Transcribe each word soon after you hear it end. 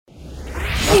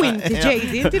U inti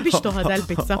ġejdi, inti biex toħodha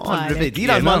l-pizza bħalek.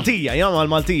 Jina l-Maltija, jina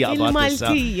l-Maltija.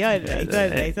 Il-Maltija,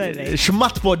 alright. X'ma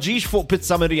tpoġġix fuq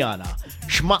pizza Mirjana.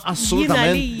 X'ma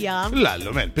assolutament.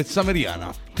 Lallu, men, pizza Mirjana.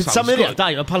 Pizza Mirjana,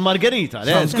 tajna, bħal Margherita.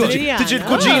 Tiġi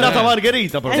l-kuġina ta'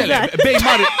 Margherita. Bej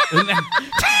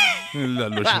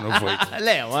Lallu, xinu fuq.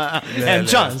 Lewa, hemm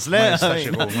ċans, le?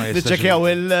 Niċċekjaw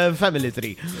il-family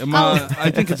tree.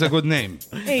 I think it's a good name.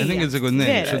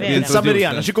 Pizza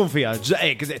Mirjana, xikun fija?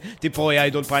 Tipo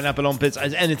jgħidu l-pineapple on pizza,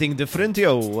 is anything different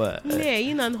jew? Le,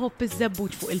 jina nħobb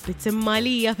iż-żebbuġ fuq il-pizza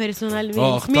malija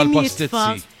personalment.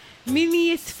 Tal-pastizzi. Min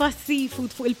jitfa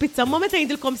seafood fuq il-pizza, ma meta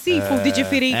jindilkom seafood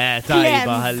ġifiri.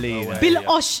 Tajba ħallina.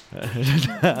 Bil-qox.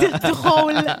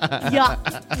 Tħol, ja.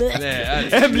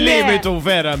 Hemm limitu,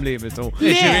 vera hemm limitu.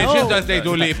 Xinta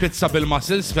tgħidu li pizza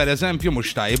bil-mussels, per eżempju,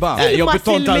 mhux tajba. Jew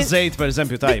bit-ton ta' żejt, per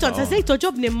eżempju, tajba. Bit-ton ta' żejt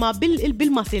toġobni imma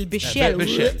bil-mussel, bix-xell.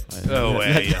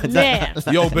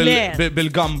 Jew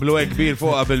bil-gamblu kbir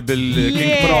fuqha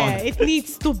bil-king prawn. It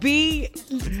needs to be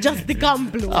just the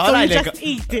gamblu. So you just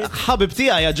eat it. Ħabib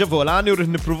tiegħi volani u rrid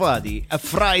nipruvadi.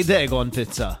 Fried egg on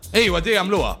pizza. Ejwa, di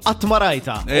għamluha. Qatt ma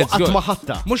rajta u qatt ma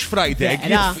ħatta. Mhux fried egg,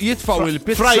 jitfaw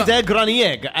il-pizza. Fried egg, runny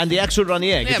egg, and the actual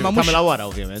runny egg. Ma mhux tagħmilha wara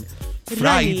ovvjament.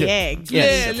 Fried egg.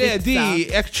 Le, di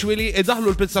actually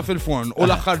idaħlu l-pizza fil-forn u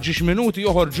l-aħħar ġiex minuti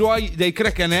joħorġu they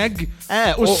crack an egg.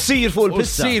 U ssir fuq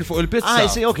il-pizza. Ssir fuq il-pizza. Ah,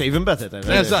 see, okay, even better.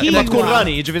 Ma tkun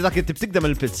runny, ġifieri dak tib tikdem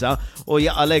il-pizza u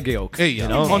jaqa' l-egg yolk.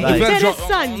 On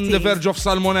the verge of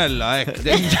salmonella, hekk.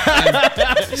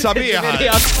 Sabiħa.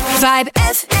 Vibe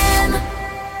FM.